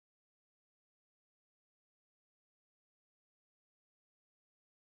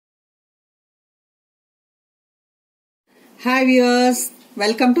Hi viewers,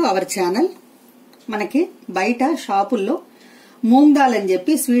 welcome to our channel. మనకి బయట షాపుల్లో మూంగ్ దాల్ అని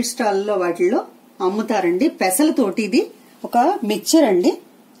చెప్పి స్వీట్ స్టాల్లో వాటిల్లో అమ్ముతారండి. పెసలతోటి ఇది ఒక మిక్చర్ అండి.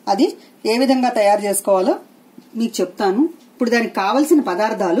 అది ఏ విధంగా తయారు చేసుకోవాలో మీకు చెప్తాను. ఇప్పుడు దానికి కావలసిన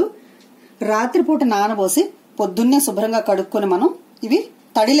పదార్థాలు రాత్రిపూట నానబోసి పొద్దున్నే శుభ్రంగా కడుక్కొని మనం ఇవి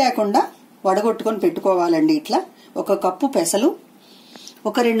తడి లేకుండా వడగొట్టుకొని పెట్టుకోవాలండి. ఇట్లా ఒక కప్పు పెసలు,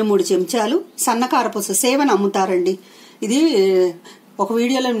 ఒక 2-3 చెంచాలు సన్నకారపూస సేవని అమ్ముతారండి. ఇది ఒక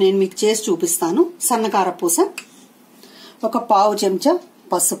వీడియోలో నేను మీకు చేసి చూపిస్తాను. సన్నకారపూస, ఒక పావు చెంచా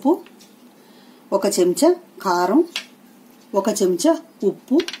పసుపు, ఒక చెంచా కారం, ఒక చెంచా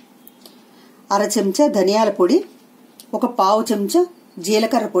ఉప్పు, అర చెంచా ధనియాల పొడి, ఒక పావు చెంచా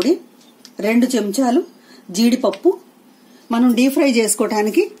జీలకర్ర పొడి, 2 చెంచాలు జీడిపప్పు, మనం డీప్ ఫ్రై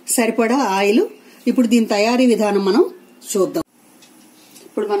చేసుకోవడానికి సరిపడా ఆయిల్. ఇప్పుడు దీని తయారీ విధానం మనం చూద్దాం.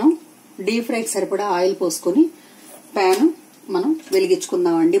 ఇప్పుడు మనం డీప్ ఫ్రైకి సరిపడా ఆయిల్ పోసుకొని ప్యాన్ మనం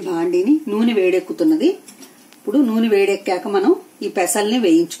వెలిగించుకుందామండి. బాండీని నూనె వేడెక్కుతున్నది. ఇప్పుడు నూనె వేడెక్కాక మనం ఈ పెసల్ని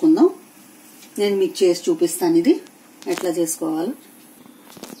వేయించుకుందాం. నేను మీకు చేసి చూపిస్తాను ఇది ఎట్లా చేసుకోవాలో.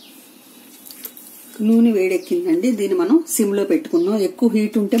 నూనె వేడెక్కిందండి. దీన్ని మనం సిమ్ లో పెట్టుకుందాం. ఎక్కువ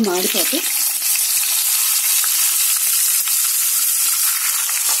హీట్ ఉంటే మాడిపోతే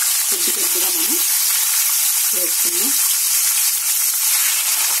కొద్దిగా మనం వేసుకుందాం.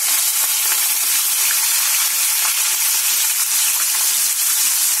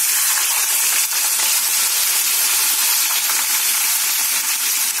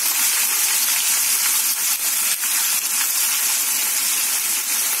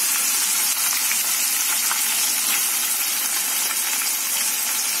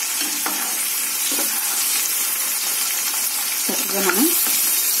 చక్కగా మనం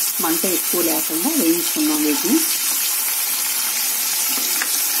మంట ఎక్కువ లేకుండా వేయించుకుందాం వీటిని.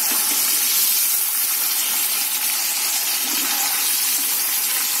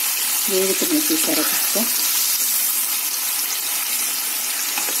 వేగుతున్నాయి చూసారా చక్కగా.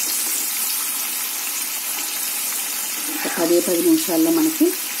 ఒక 10 నిమిషాల్లో మనకి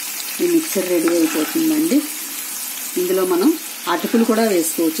ఈ మిక్చర్ రెడీ అయిపోతుందండి. ఇందులో మనం అటుకులు కూడా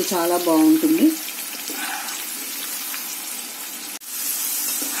వేసుకోవచ్చు, చాలా బాగుంటుంది.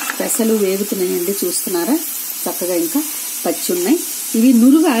 పెసలు వేగుతున్నాయండి, చూస్తున్నారా చక్కగా. ఇంకా పచ్చి ఉన్నాయి. ఇవి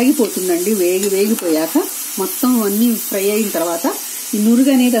నురుగు ఆగిపోతుందండి వేగిపోయాక. మొత్తం అన్ని ఫ్రై అయిన తర్వాత ఈ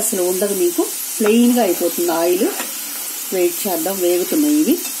నురుగు అనేది అసలు ఉండదు, మీకు ప్లెయిన్ గా అయిపోతుంది ఆయిల్. వెయిట్ చేద్దాం. వేగుతున్నాయి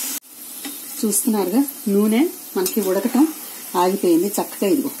ఇవి, చూస్తున్నారుగా. నూనె మనకి ఉడకటం ఆగిపోయింది చక్కగా.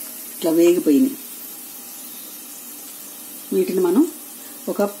 ఇదిగో ఇట్లా వేగిపోయింది. వీటిని మనం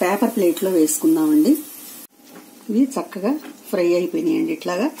ఒక పేపర్ ప్లేట్ లో వేసుకుందామండి. ఇవి చక్కగా ఫ్రై అయిపోయినాయండి.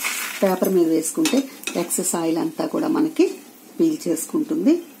 ఇట్లాగా పేపర్ మీద వేసుకుంటే ఎక్సెస్ ఆయిల్ అంతా కూడా మనకి పీల్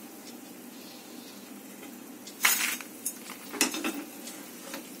చేసుకుంటుంది.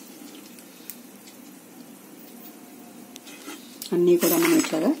 అన్నీ కూడా మనం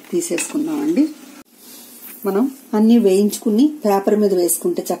ఇట్లాగా తీసేసుకుందామండి. మనం అన్ని వేయించుకుని పేపర్ మీద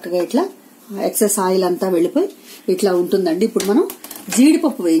వేసుకుంటే చక్కగా ఇట్లా ఎక్సెస్ ఆయిల్ అంతా వెళ్ళిపోయి ఇట్లా ఉంటుందండి. ఇప్పుడు మనం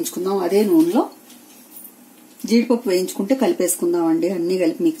జీడిపప్పు వేయించుకుందాం. అదే నూనెలో జీడిపప్పు వేయించుకుంటే కలిపేసుకుందాం అండి. అన్ని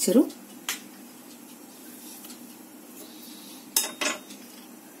కలిపి మిక్చరు.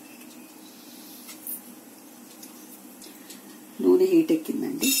 నూనె హీట్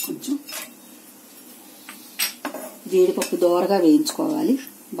ఎక్కిందండి. కొంచెం జీడిపప్పు దోరగా వేయించుకోవాలి,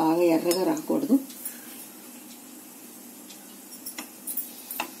 బాగా ఎర్రగా రాకూడదు.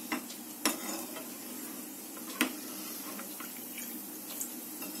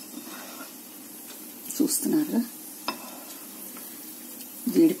 చూస్తున్నారా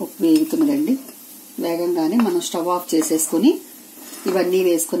జీడిపప్పు వేగుతున్నదండి. వేగంగానే మనం స్టవ్ ఆఫ్ చేసేసుకుని ఇవన్నీ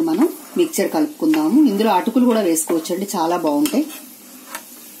వేసుకుని మనం మిక్చర్ కలుపుకుందాము. ఇందులో అటుకులు కూడా వేసుకోవచ్చండి, చాలా బాగుంటాయి.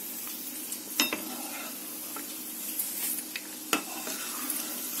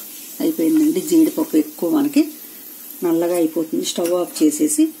 అయిపోయిందండి. జీడిపప్పు ఎక్కువ మనకి నల్లగా అయిపోతుంది. స్టవ్ ఆఫ్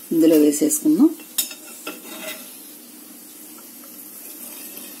చేసేసి ఇందులో వేసేసుకుందాం.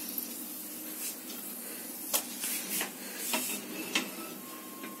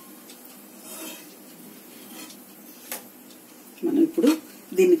 మనం ఇప్పుడు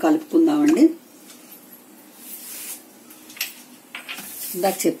దీన్ని కలుపుకుందామండి.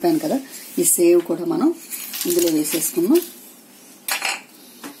 ఇందాక చెప్పాను కదా, ఈ సేవ్ కూడా మనం ఇందులో వేసేసుకుందాం.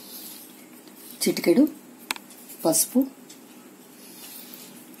 చిటికెడు పసుపు,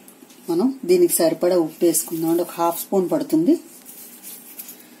 మనం దీనికి సరిపడా ఉప్పు వేసుకుందాం అండి. ఒక 1/2 స్పూన్ పడుతుంది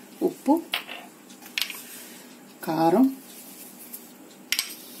ఉప్పు. కారం,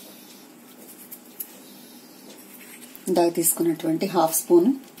 ఇందాక తీసుకున్నటువంటి 1/2 స్పూన్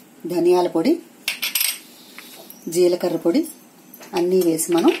ధనియాల పొడి, జీలకర్ర పొడి అన్నీ వేసి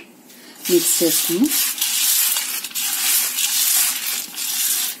మనం మిక్స్ చేసుకున్నాం.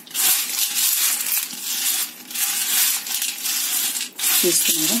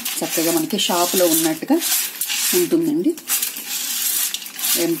 చూస్తున్నారా చక్కగా మనకి షాపులో ఉన్నట్టుగా ఉంటుందండి.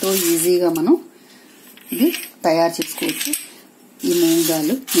 ఎంతో ఈజీగా మనం ఇది తయారు చేసుకోవచ్చు. ఈ మూంగ్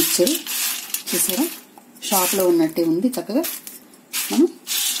దాల్ మిక్చర్ చూసారా షాప్లో ఉన్నట్టే ఉంది. చక్కగా మనం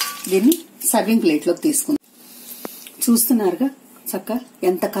దీన్ని సర్వింగ్ ప్లేట్లోకి తీసుకుందాం. చూస్తున్నారుగా చక్కగా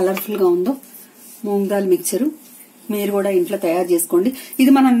ఎంత కలర్ఫుల్గా ఉందో మూంగ్ దాల్ మిక్చరు. మీరు కూడా ఇంట్లో తయారు చేసుకోండి.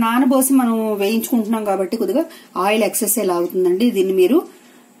 ఇది మనం నానబోసి మనం వేయించుకుంటున్నాం కాబట్టి కొద్దిగా ఆయిల్ ఎక్సెస్ లాగుతుందండి. దీన్ని మీరు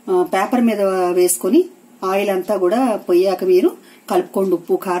పేపర్ మీద వేసుకొని ఆయిల్ అంతా కూడా పొయ్యాక మీరు కలుపుకోండి.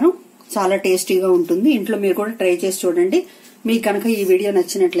 ఉప్పు కారం చాలా టేస్టీగా ఉంటుంది. ఇంట్లో మీరు కూడా ట్రై చేసి చూడండి. మీకు కనుక ఈ వీడియో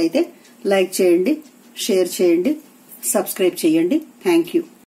నచ్చినట్లయితే లైక్ చేయండి, షేర్ చేయండి, సబ్స్క్రైబ్ చేయండి. Thank you.